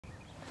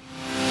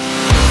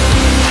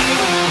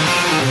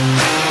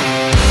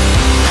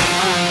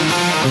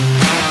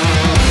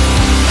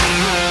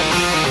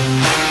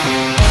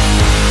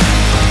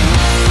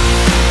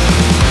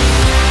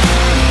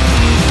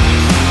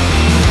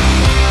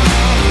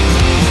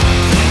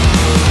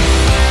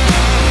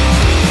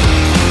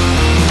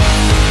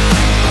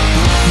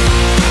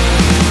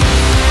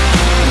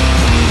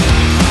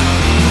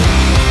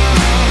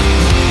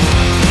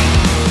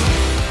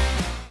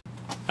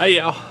Hey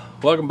y'all,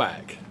 welcome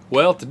back.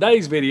 Well,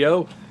 today's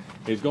video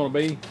is going to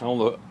be on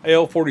the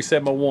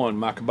L4701,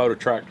 my Kubota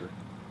tractor.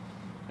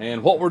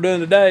 And what we're doing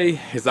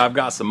today is I've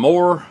got some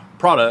more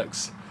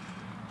products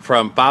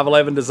from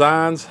 511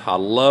 Designs. I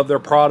love their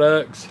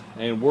products,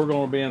 and we're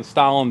going to be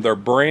installing their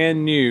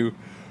brand new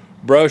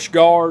brush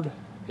guard.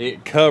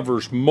 It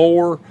covers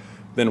more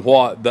than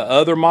what the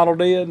other model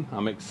did.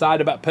 I'm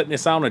excited about putting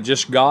this on. I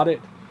just got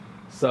it.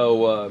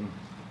 So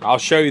I'll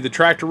show you the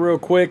tractor real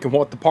quick and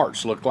what the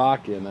parts look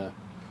like, and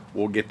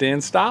we'll get to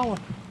installing.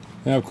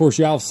 Now, of course,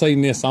 y'all have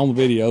seen this on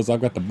the videos.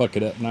 I've got the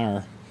bucket up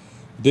there.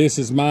 This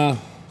is my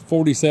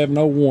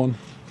 4701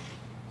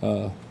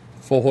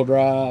 four-wheel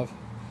drive,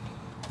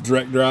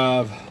 direct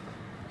drive.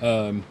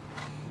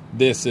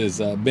 This has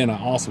been an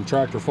awesome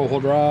tractor, four-wheel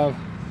drive.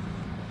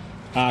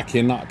 I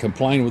cannot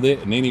complain with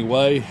it in any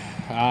way.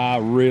 I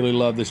really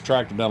love this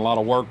tractor. Done a lot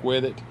of work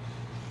with it.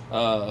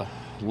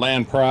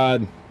 Land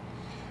Pride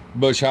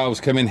bush hogs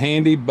come in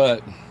handy,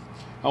 but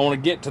I want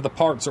to get to the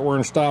parts that we're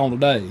installing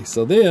today.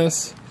 So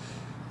this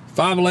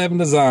 511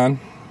 Design,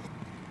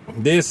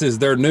 this is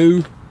their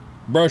new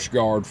brush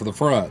guard for the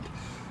front.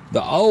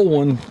 The old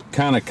one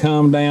kind of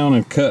come down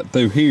and cut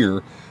through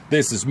here.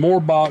 This is more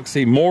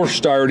boxy, more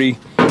sturdy.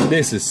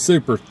 This is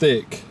super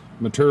thick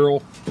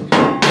material.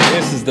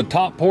 This is the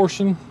top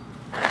portion.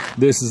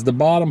 This is the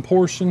bottom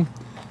portion.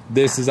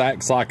 This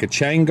acts like a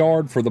chain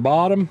guard for the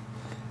bottom,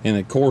 and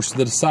of course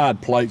the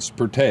side plates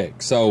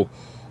protect. So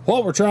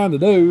what we're trying to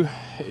do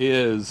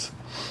is,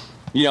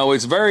 you know,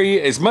 it's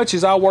very, as much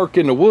as I work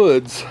in the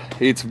woods,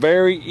 it's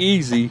very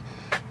easy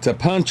to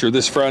puncture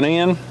this front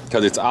end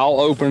because it's all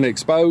open and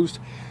exposed.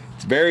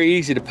 It's very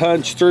easy to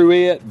punch through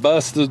it,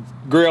 bust the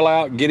grill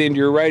out, get into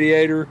your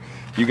radiator.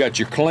 You got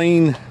your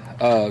clean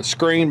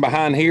screen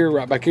behind here,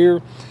 right back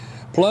here.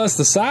 Plus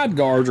the side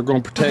guards are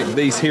going to protect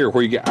these here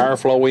where you get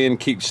airflow in,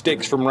 keep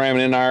sticks from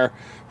ramming in there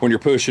when you're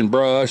pushing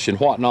brush and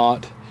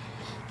whatnot,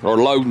 or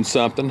loading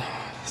something.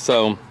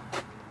 So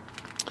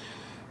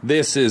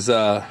this is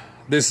going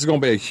to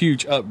be a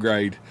huge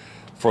upgrade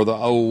for the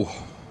old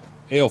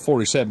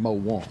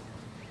L4701.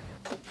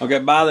 Okay,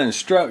 by the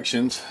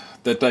instructions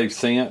that they've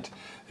sent,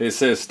 it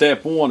says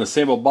step 1,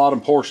 assemble bottom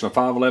portion of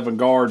 511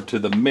 guard to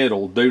the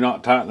middle. Do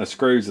not tighten the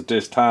screws at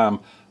this time.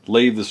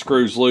 Leave the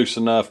screws loose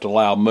enough to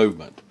allow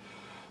movement.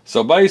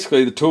 So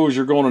basically the tools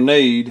you're going to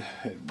need,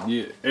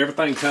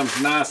 everything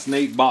comes nice,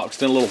 neat,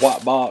 boxed in a little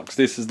white box.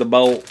 This is the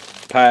bolt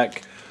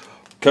pack.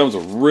 Comes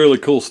with really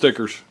cool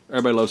stickers.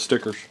 Everybody loves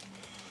stickers.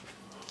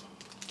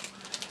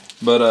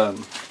 But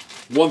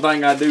one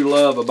thing I do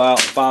love about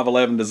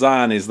 511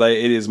 Design is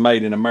it is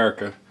made in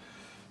America.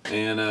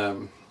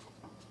 And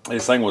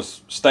this thing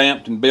was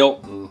stamped and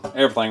built and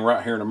everything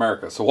right here in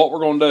America. So what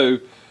we're going to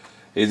do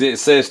is, it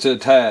says to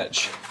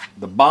attach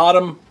the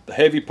bottom, the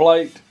heavy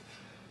plate,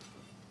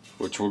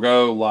 which will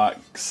go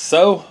like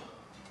so,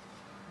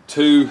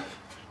 to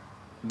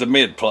the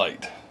mid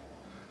plate.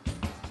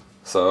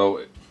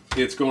 So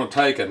it's going to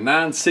take a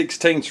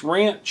 9/16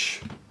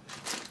 wrench,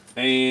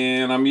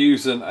 and I'm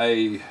using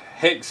a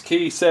hex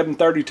key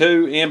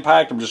 732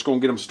 impact. I'm just going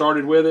to get them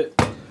started with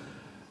it,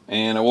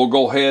 and we'll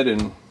go ahead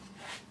and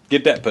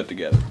get that put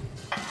together.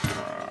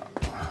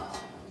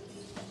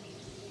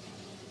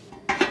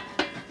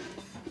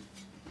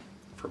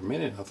 For a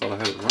minute I thought I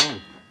had it wrong.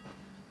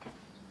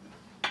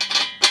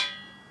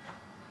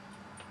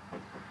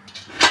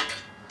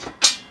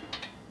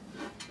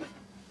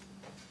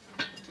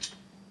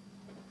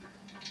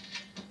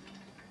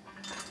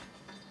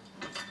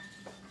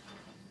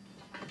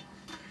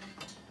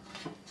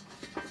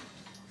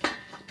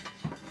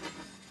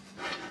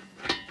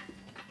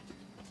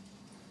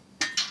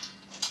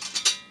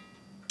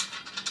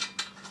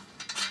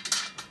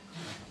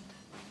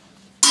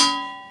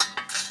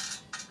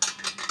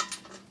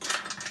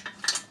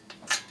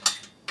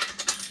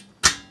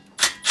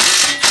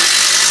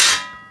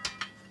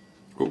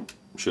 Oh,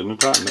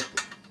 shouldn't have tightened it.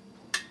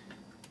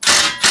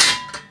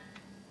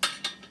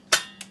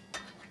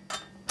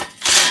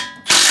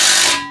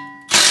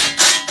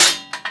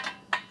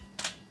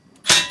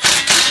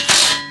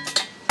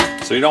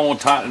 So you don't want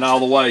to tighten it all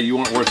the way. You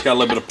want it where it's got a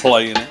little bit of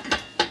play in it.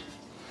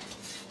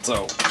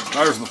 So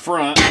there's the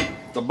front,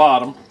 the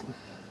bottom.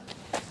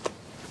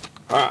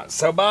 Alright,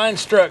 so by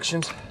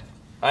instructions,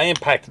 I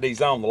impacted these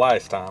on the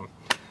last time,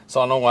 so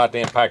I know I have to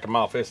impact them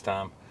off this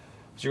time.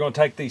 So you're going to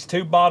take these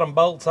two bottom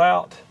bolts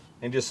out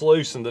and just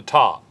loosen the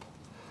top.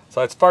 So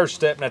that's the first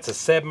step, and that's a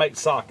 7/8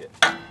 socket.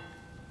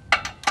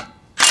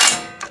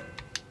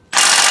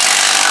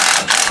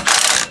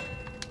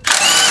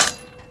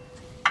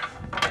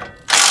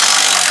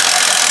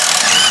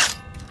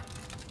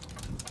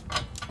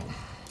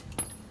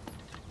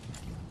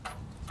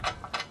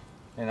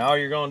 And all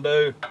you're going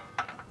to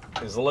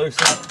do is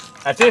loosen.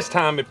 At this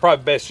time, it's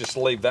probably best just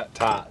to leave that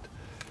tight.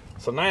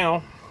 So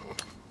now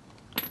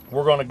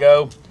we're going to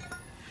go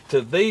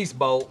to these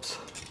bolts,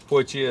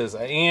 which is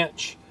 1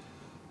 inch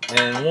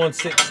and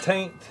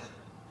 1/16.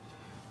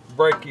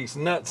 Break these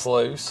nuts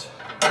loose.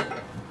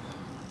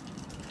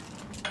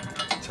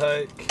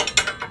 take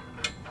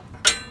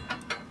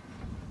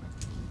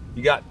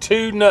You got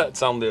 2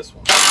 nuts on this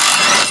one.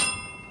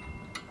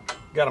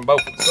 Got them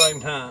both at the same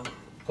time.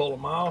 Pull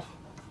them off.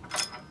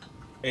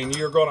 And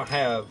you're gonna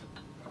have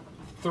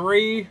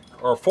 3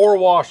 or 4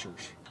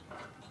 washers.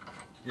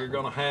 You're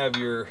gonna have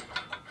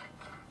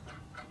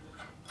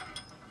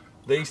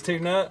these 2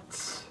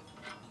 nuts.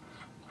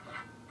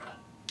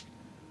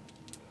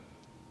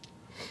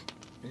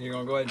 And you're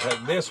gonna go ahead and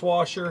take this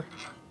washer,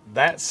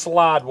 that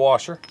slide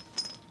washer,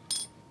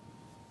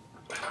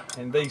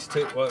 and these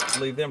 2, well,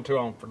 leave them 2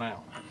 on for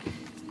now.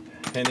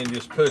 And then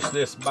just push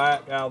this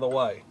back out of the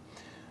way.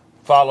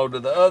 Follow to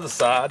the other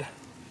side.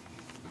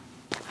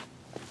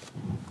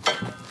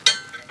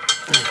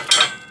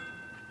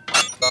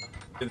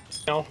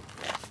 Now,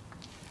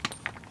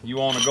 you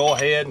want to go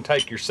ahead and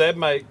take your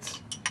 7/8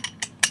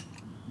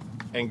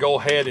 and go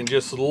ahead and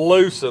just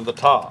loosen the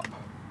top.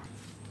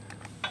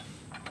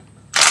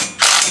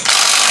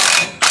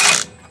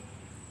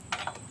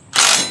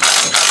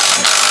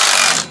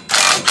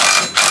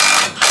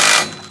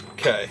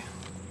 Okay.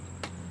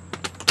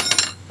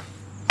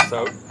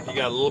 So you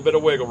got a little bit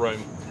of wiggle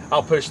room.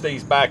 I'll push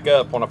these back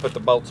up when I put the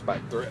bolts back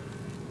through it.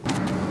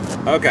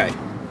 Okay.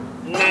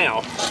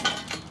 Now,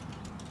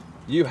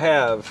 you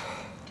have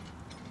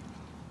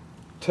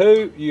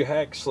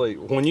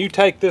when you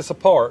take this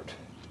apart,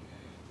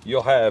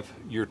 you'll have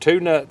your 2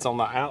 nuts on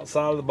the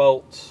outside of the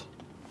bolts.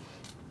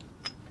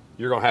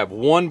 You're gonna have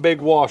 1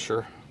 big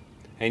washer,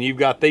 and you've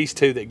got these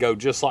 2 that go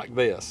just like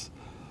this.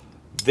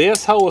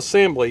 This whole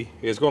assembly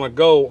is gonna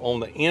go on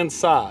the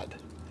inside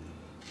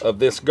of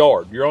this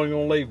guard. You're only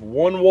gonna leave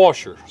 1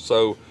 washer.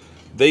 So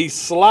these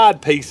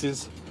slide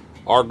pieces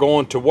are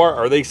going to work,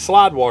 or these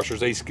slide washers,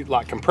 these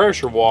like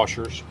compressor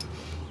washers,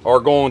 are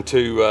going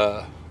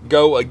to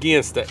go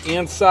against the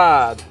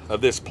inside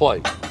of this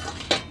plate.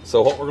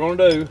 So what we're going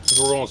to do is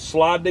we're going to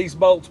slide these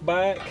bolts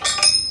back.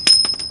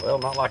 Well,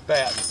 not like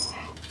that.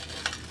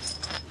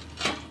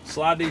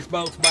 Slide these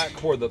bolts back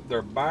where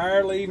they're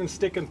barely even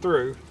sticking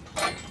through,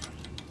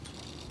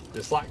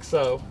 just like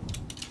so.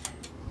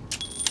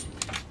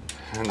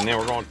 And then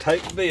we're going to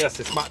take this.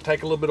 This might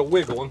take a little bit of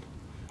wiggling.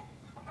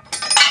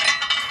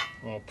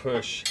 I'm going to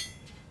push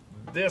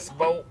this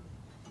bolt.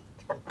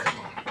 Oh, come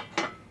on.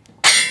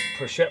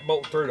 Push that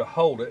bolt through to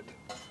hold it.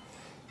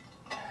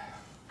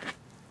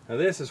 Now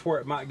this is where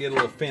it might get a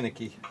little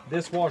finicky.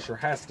 This washer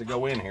has to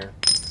go in here.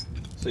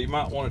 So you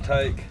might want to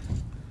take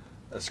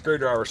a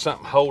screwdriver or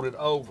something, hold it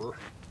over,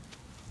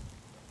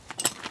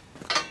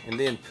 and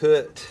then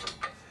put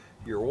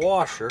your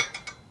washer.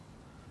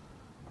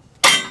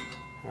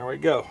 There we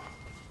go.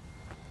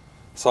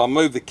 So I'll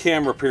move the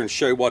camera up here and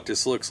show you what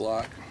this looks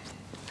like.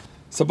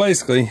 So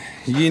basically,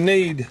 you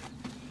need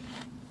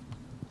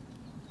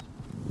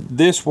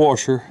this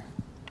washer.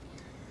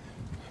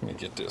 Let me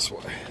get this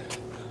way.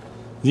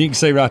 You can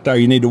see right there,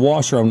 you need the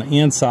washer on the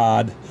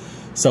inside.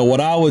 So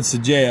what I would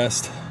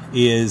suggest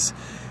is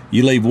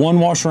you leave 1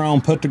 washer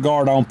on, put the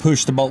guard on,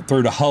 push the bolt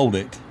through to hold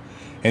it,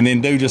 and then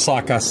do just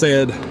like I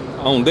said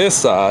on this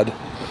side,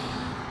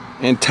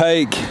 and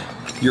take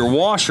your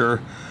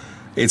washer.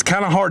 It's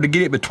kind of hard to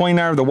get it between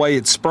there the way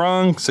it's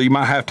sprung, so you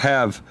might have to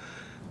have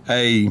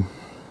a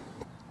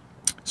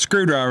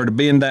screwdriver to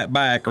bend that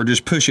back, or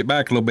just push it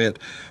back a little bit,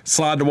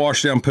 slide the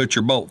washer down, put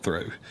your bolt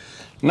through.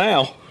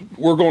 Now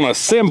we're going to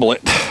assemble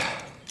it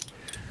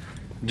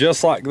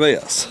just like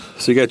this.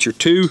 So you got your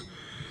two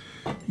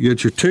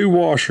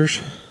washers,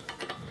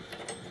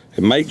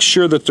 and make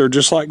sure that they're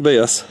just like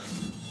this. I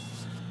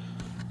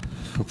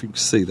don't know if you can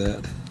see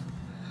that.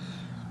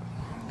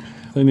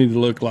 They need to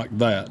look like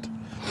that.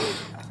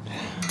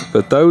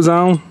 Put those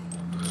on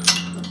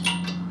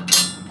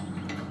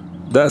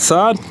that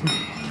side.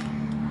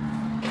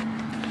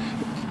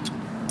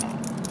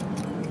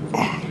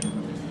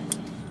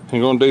 You're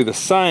going to do the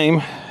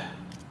same,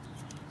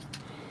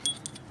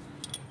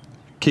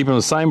 keep them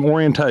the same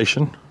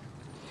orientation.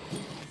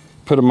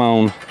 Put them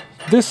on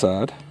this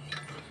side.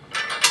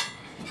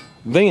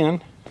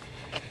 Then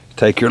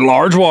take your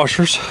large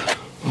washers,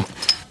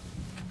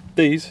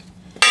 these,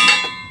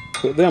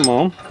 put them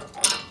on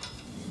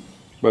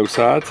both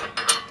sides,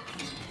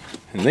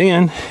 and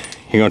then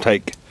you're going to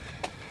take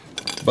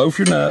both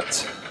your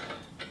nuts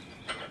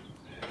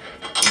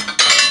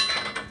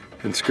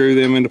and screw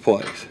them into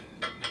place.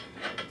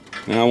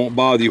 Now I won't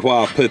bother you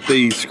while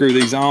I screw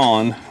these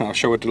on. I'll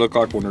show what they look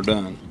like when they're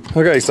done.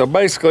 Okay, so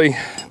basically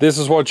this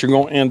is what you're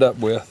going to end up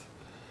with.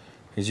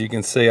 As you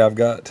can see, I've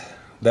got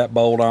that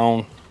bolt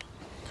on,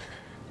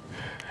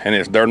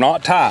 and they're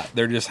not tight,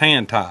 they're just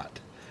hand tight.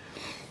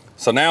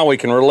 So now we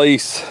can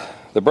release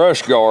the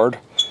brush guard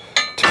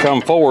to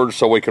come forward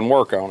so we can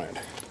work on it.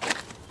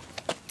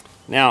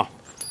 Now,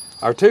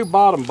 our 2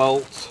 bottom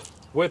bolts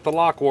with the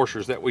lock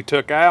washers that we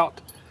took out,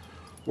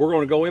 we're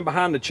going to go in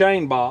behind the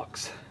chain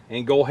box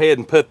and go ahead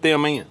and put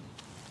them in.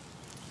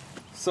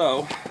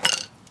 So,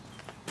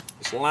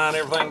 just line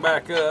everything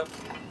back up.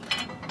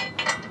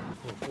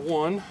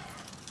 1.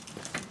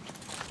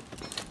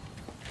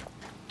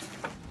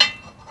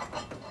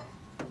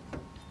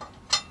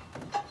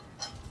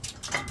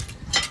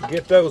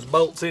 Get those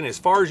bolts in as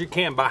far as you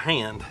can by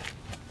hand.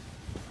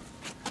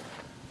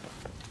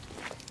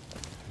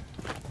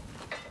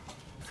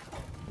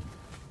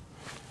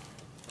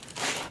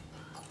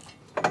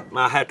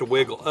 Might have to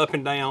wiggle up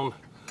and down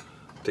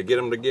to get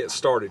them to get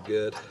started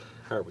good.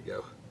 There we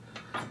go.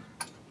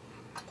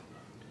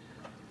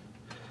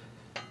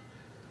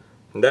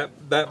 And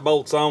that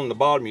bolts on the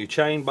bottom of your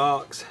chain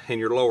box and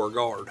your lower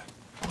guard.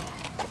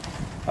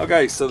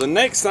 Okay, so the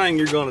next thing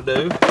you're gonna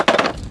do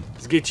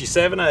is get you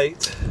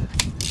 7/8,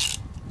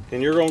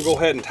 and you're gonna go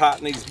ahead and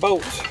tighten these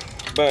bolts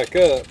back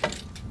up.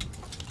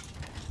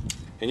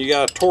 And you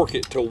gotta torque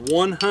it to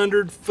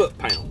 100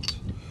 foot-pounds.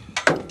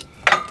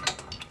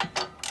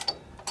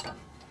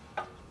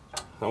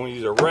 I'm gonna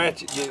use a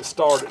ratchet to get it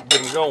started,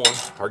 get them going,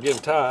 or get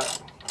them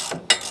tight.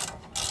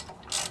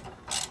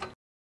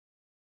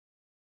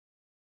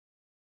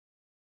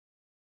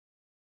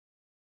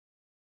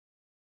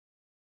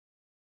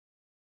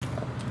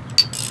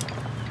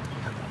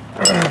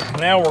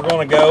 Now we're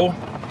going to go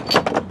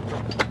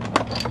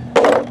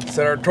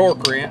set our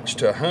torque wrench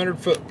to 100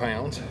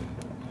 foot-pounds.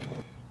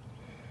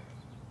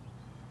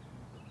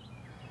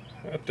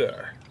 Right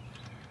there.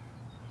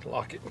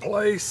 Lock it in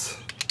place.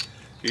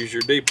 Use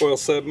your deep well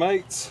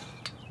 7/8.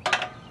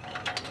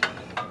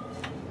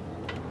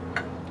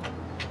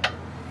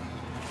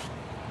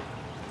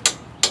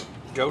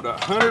 Go to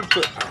 100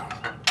 foot-pounds.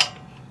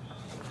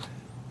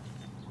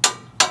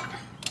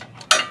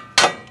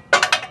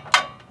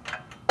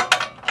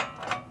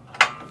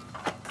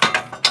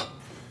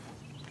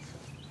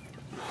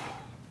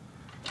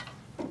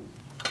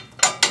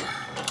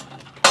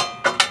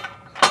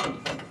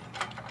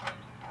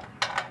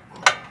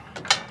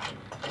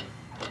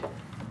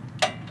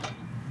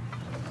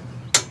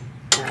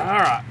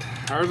 Alright,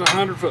 there's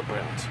 100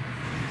 foot-pounds.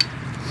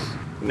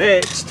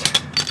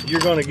 Next,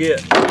 you're going to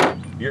get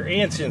your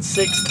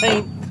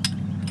 1/16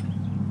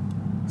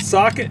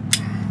 socket,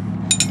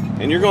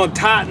 and you're going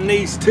to tighten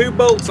these 2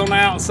 bolts on the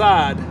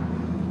outside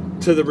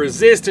to the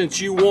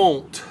resistance you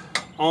want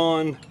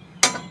on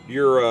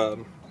your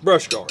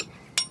brush guard.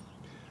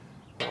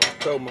 I'll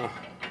throw my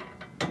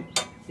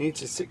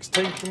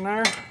 1/16 in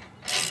there.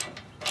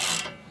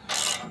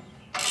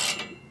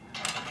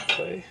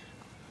 Okay.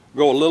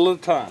 Go a little at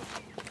a time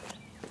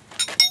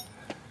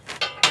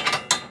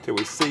till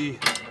we see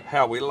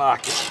how we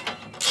like it.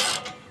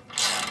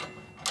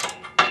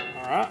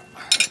 All right.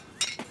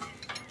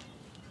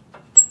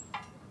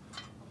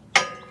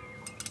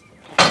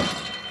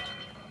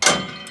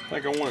 I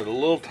think I want it a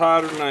little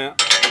tighter than that.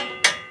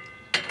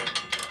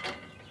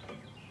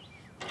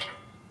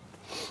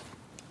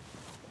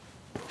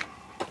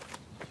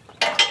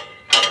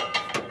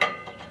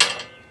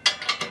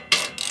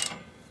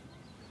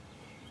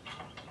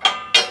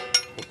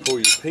 Pull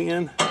your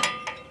pin.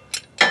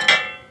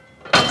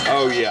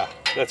 Oh yeah,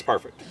 that's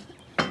perfect.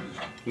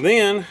 And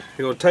then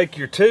you're going to take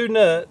your 2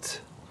 nuts,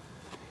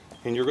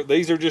 and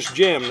these are just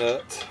jam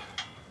nuts.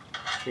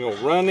 You're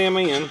going to run them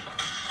in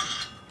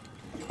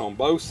on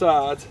both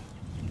sides.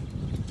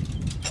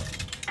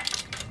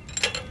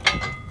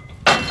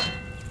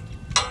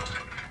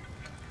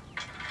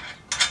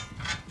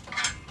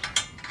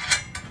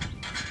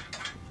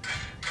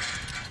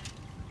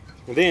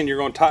 And then you're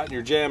going to tighten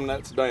your jam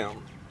nuts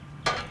down.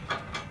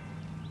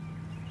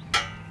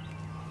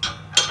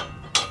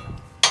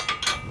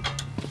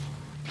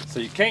 So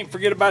you can't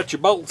forget about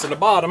your bolts in the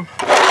bottom.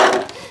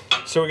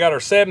 So we got our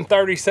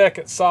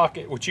 7/32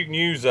 socket, which you can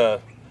use, you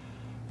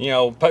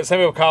know, some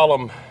people call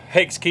them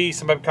hex keys,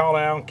 some people call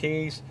them Allen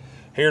keys.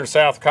 Here in the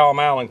South, we call them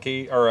Allen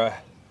key, or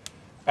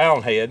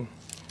Allen head.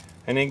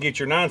 And then get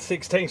your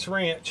 9/16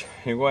 wrench,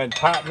 and go ahead and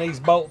tighten these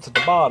bolts at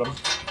the bottom.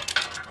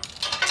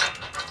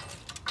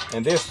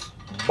 And this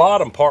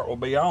bottom part will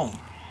be on.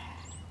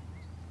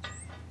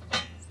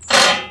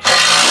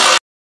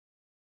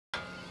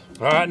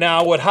 All right, now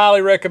I would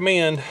highly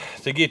recommend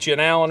to get you an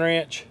Allen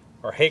wrench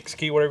or hex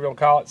key, whatever you want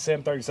to call it,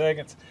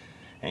 7/32,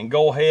 and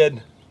go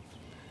ahead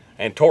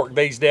and torque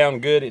these down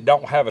good. It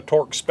don't have a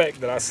torque spec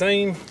that I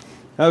seen.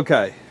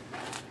 Okay,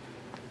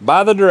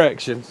 by the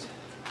directions,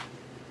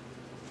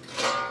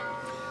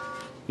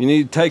 you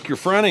need to take your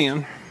front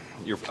end,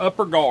 your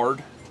upper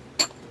guard,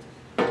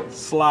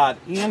 slide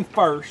in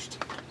first,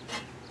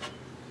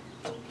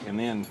 and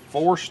then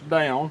force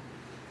down,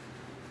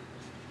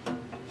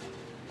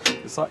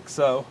 just like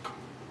so.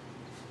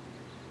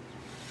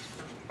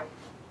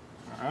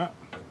 Alright.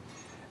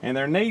 And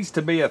there needs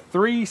to be a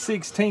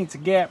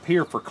 3/16 gap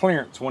here for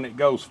clearance when it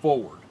goes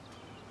forward.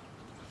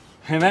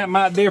 And that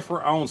might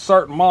differ on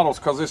certain models,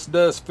 because this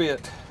does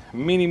fit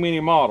many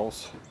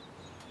models.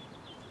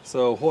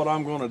 So what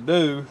I'm going to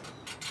do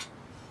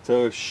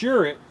to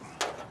assure it,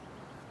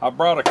 I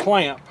brought a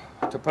clamp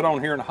to put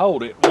on here and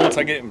hold it. Once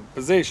I get it in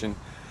position,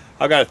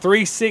 I've got a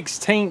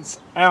 3/16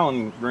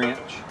 Allen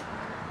wrench.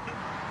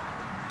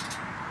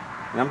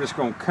 And I'm just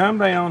going to come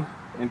down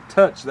and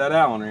touch that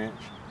Allen wrench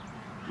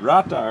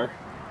right there.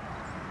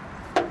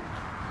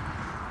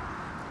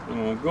 I'm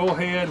going to go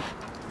ahead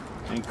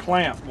and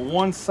clamp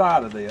one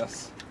side of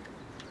this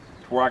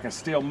where I can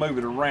still move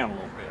it around a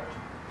little bit.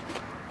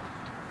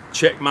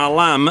 Check my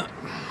alignment.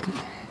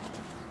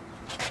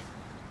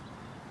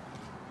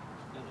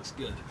 That looks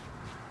good.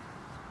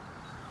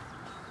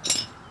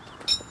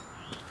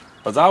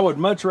 Because I would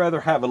much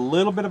rather have a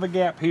little bit of a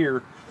gap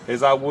here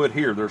as I would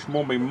here. There's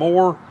going to be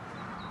more,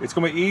 it's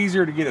going to be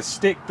easier to get a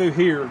stick through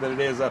here than it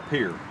is up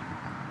here.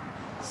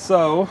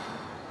 So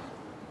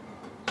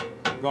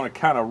I'm going to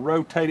kind of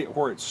rotate it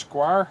where it's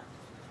square,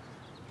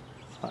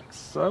 like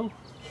so.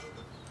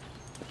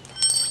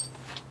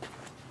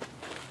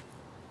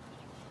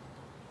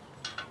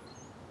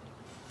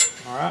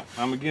 All right,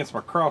 I'm against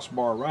my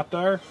crossbar right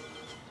there.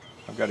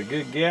 I've got a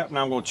good gap.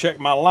 Now I'm going to check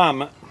my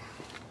alignment.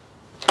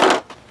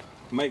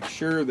 Make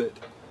sure that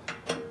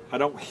I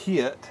don't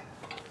hit.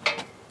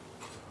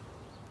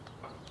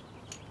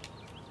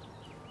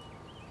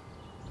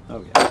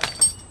 Oh yeah,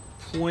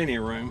 plenty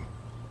of room.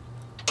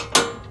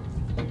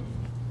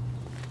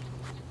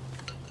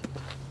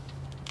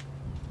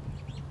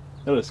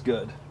 That looks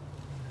good.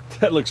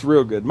 That looks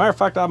real good. Matter of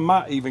fact, I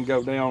might even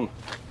go down.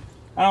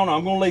 I don't know,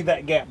 I'm gonna leave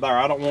that gap there.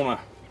 I don't wanna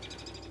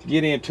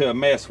get into a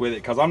mess with it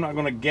because I'm not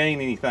gonna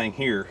gain anything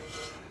here.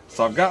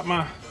 So I've got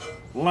my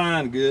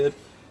line good.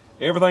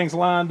 Everything's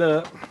lined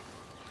up.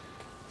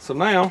 So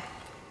now,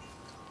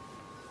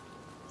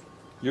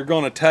 you're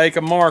gonna take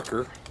a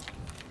marker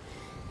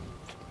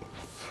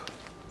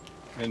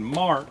and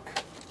mark.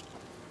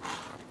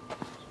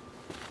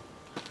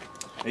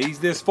 Ease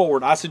this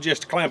forward. I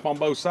suggest a clamp on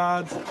both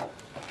sides.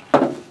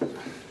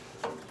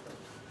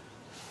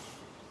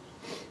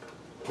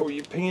 Pull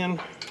your pin.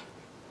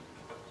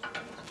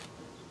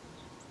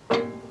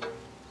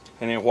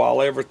 And then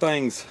while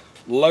everything's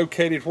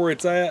located where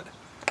it's at,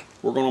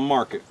 we're going to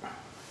mark it.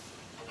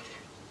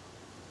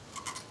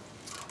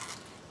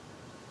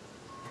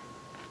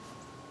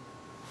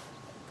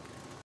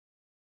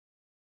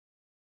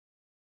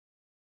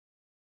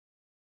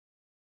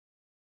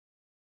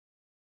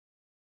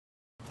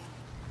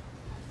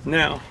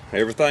 Now,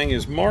 everything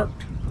is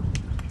marked.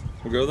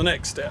 We'll go to the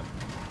next step.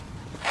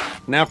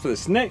 Now for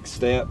this next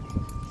step,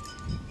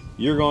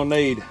 you're going to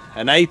need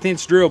an 1/8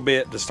 inch drill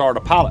bit to start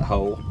a pilot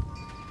hole,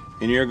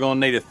 and you're going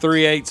to need a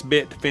 3/8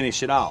 bit to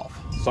finish it off.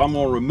 So I'm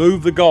going to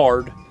remove the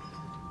guard,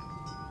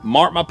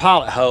 mark my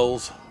pilot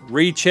holes,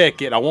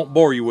 recheck it, I won't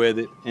bore you with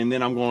it, and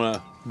then I'm going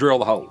to drill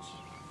the holes.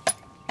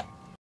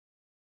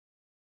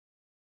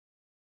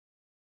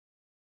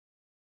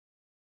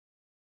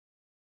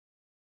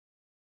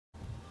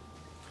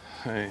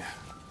 Hey,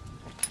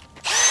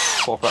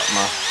 swap out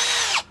my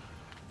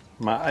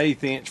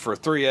 1/8 inch for a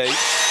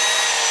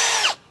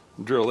 3/8.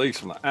 Drill these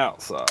from the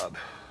outside.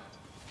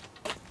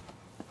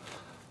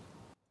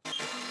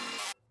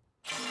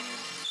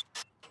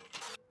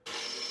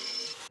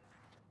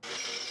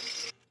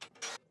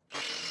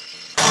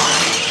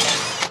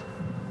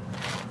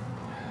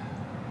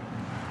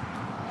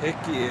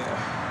 Heck yeah.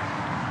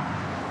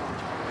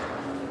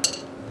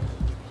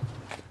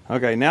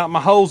 Okay, now that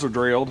my holes are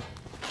drilled,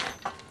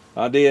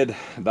 I did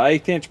the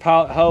 1/8 inch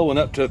pilot hole and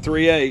up to a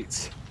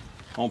 3/8.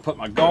 I'm gonna put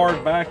my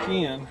guard back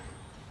in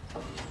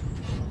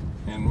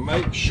and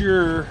make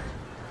sure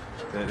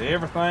that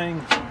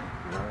everything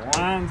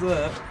lines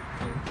up.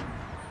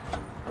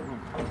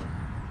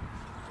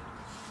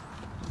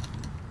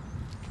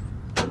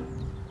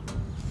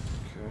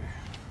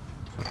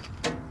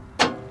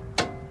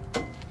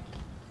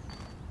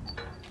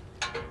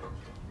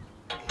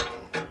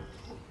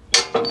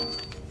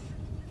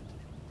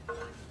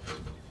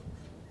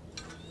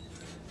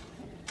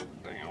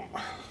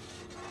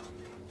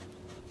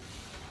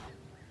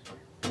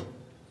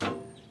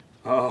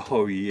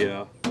 Oh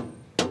yeah.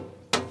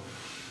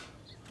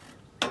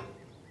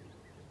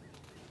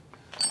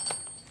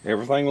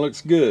 Everything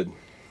looks good.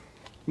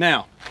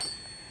 Now,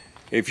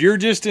 if you're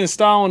just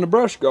installing the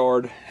brush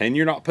guard and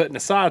you're not putting the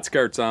side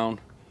skirts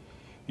on,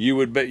 you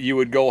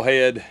would go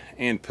ahead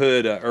and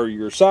put or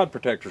your side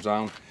protectors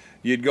on.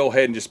 You'd go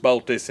ahead and just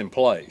bolt this in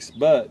place.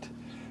 But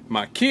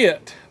my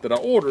kit that I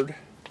ordered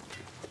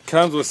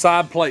comes with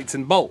side plates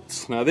and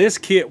bolts. Now this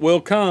kit will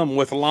come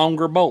with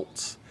longer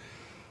bolts.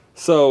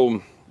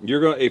 So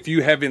if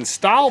you have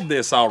installed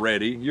this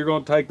already, you're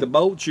going to take the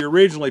bolts you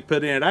originally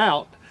put in it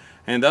out,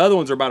 and the other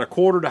ones are about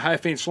 1/4 to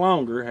 1/2 inch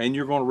longer, and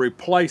you're going to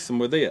replace them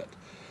with it.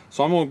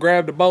 So I'm going to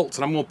grab the bolts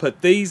and I'm going to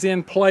put these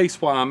in place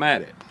while I'm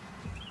at it.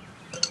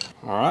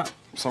 All right,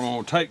 so I'm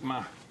going to take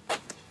my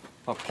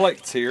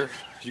plates here.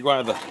 You're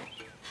going to have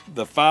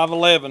the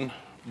 511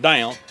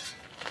 down.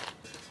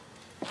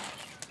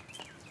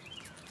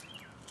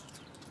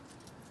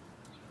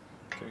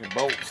 Okay, your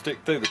bolt stick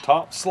through the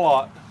top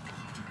slot.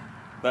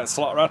 That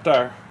slot right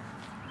there.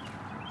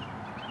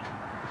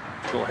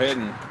 Go ahead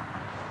and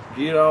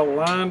get all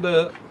lined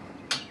up.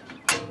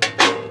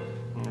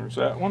 There's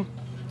that one.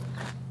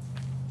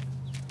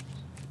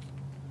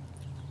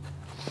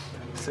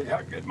 Let's see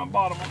how good my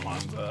bottom one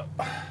lines up.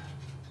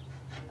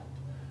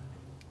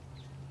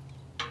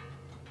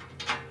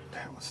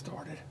 That one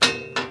started.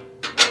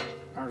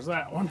 There's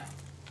that one.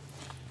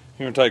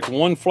 You're gonna take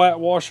one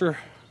flat washer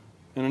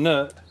and a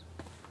nut.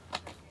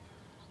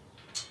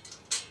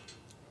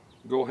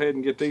 Go ahead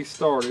and get these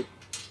started.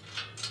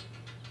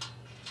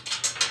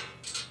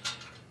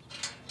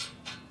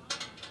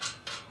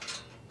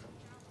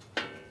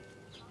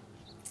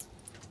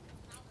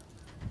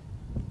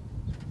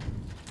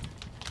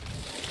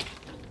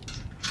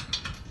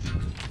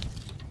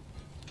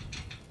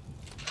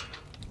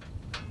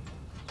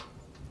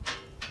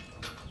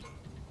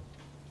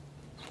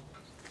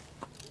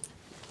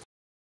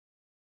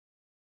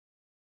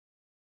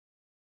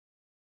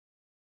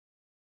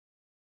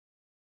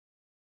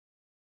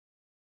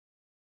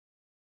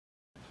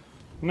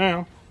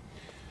 Now,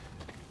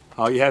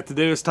 all you have to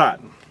do is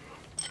tighten.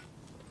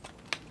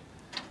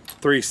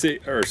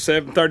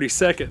 7/30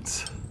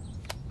 seconds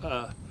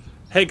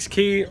hex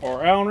key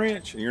or Allen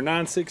wrench, and your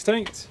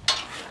 9/16.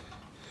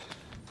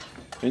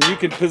 And you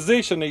can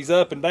position these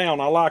up and down.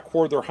 I like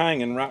where they're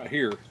hanging right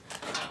here.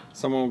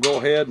 So I'm gonna go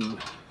ahead and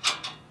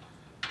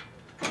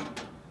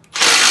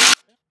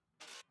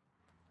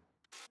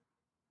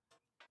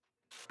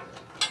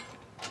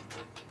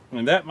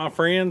that, my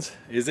friends,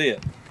 is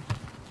it.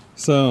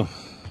 So,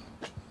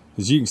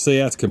 as you can see,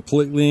 that's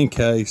completely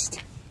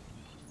encased.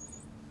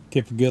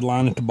 Keep a good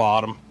line at the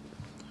bottom.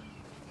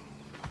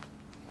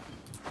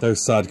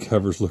 Those side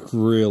covers look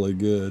really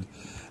good.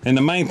 And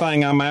the main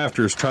thing I'm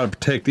after is try to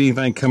protect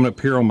anything coming up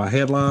here on my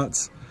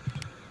headlights,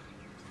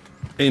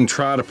 and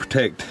try to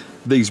protect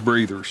these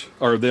breathers,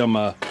 or them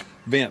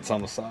vents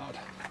on the side.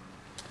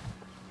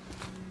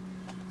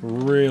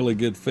 Really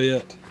good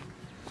fit.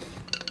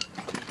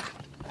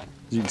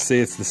 As you can see,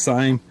 it's the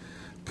same.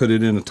 Put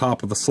it in the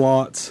top of the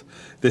slots.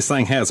 This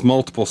thing has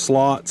multiple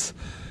slots.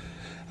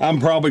 I'm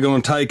probably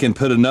going to take and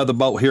put another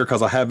bolt here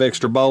because I have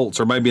extra bolts,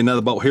 or maybe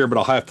another bolt here, but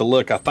I'll have to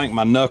look. I think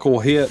my knuckle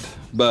hit,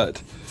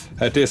 but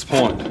at this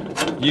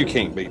point, you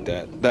can't beat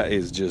that. That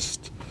is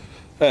just,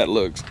 that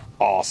looks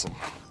awesome.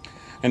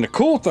 And the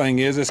cool thing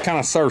is, this kind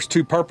of serves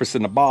two purposes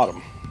in the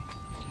bottom.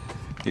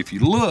 If you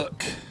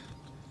look,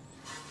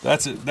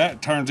 that's it.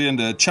 That turns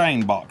into a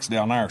chain box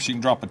down there. So you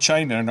can drop a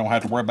chain there and don't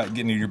have to worry about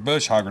getting your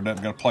bush hogger.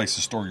 Doesn't got a place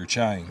to store your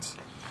chains.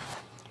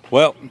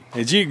 Well,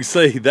 as you can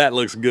see, that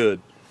looks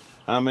good.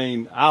 I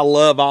mean, I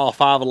love all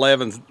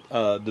 511's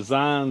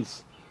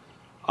designs,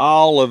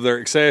 all of their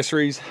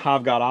accessories.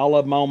 I've got all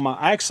of them on my,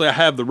 actually I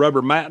have the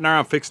rubber mat in there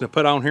I'm fixing to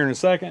put on here in a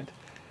second.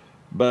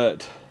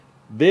 But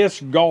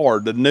this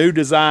guard, the new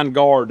design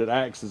guard that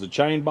acts as a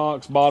chain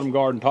box, bottom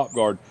guard, and top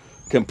guard,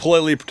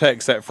 completely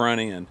protects that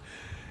front end.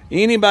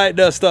 Anybody that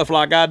does stuff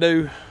like I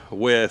do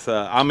with,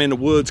 I'm in the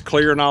woods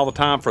clearing all the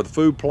time for the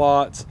food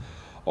plots,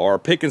 or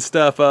picking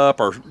stuff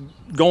up, or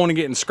going and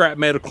getting scrap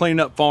metal,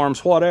 cleaning up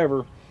farms,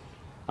 whatever,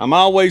 I'm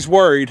always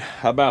worried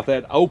about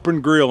that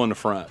open grill in the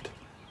front.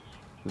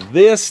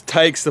 This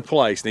takes the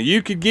place. Now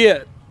you could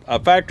get a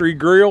factory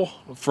grill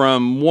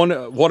from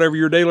whatever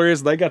your dealer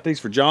is. They got these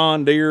for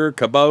John Deere,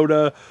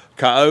 Kubota,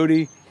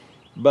 Coyote,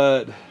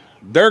 but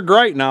they're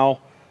great and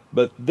all,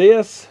 but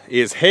this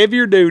is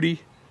heavier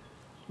duty,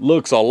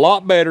 looks a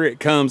lot better. It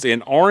comes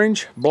in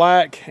orange,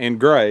 black, and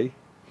gray.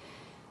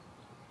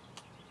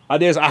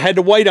 I had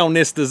to wait on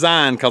this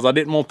design because I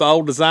didn't want the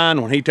old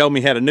design when he told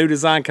me he had a new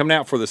design coming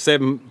out for the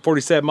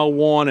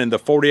 4701 and the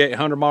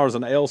 4800 models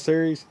in the L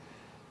series.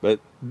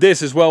 But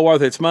this is well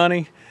worth its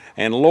money,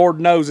 and Lord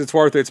knows it's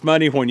worth its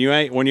money when you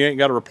ain't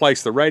got to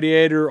replace the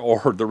radiator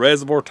or the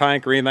reservoir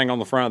tank or anything on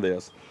the front of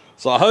this.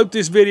 So I hope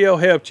this video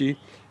helped you.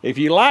 If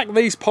you like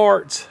these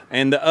parts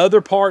and the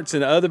other parts in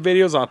the other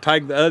videos, I'll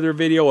take the other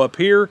video up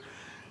here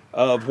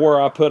of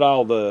where I put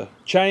all the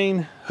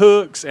chain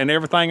hooks and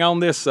everything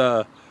on this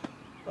my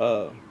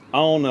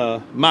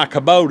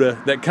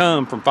Kubota that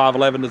come from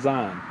 511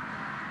 Design.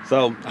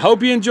 So I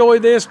hope you enjoy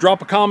this.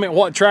 Drop a comment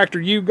what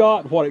tractor you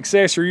got, what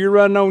accessory you're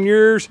running on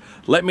yours.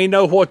 Let me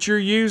know what you're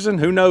using.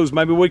 Who knows,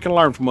 maybe we can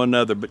learn from one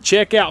another. But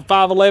check out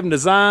 511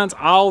 Designs.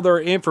 All their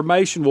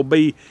information will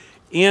be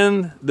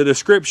in the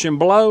description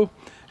below.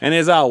 And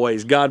as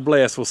always, God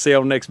bless. We'll see you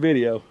on the next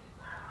video.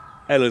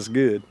 That looks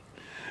good.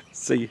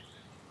 See you.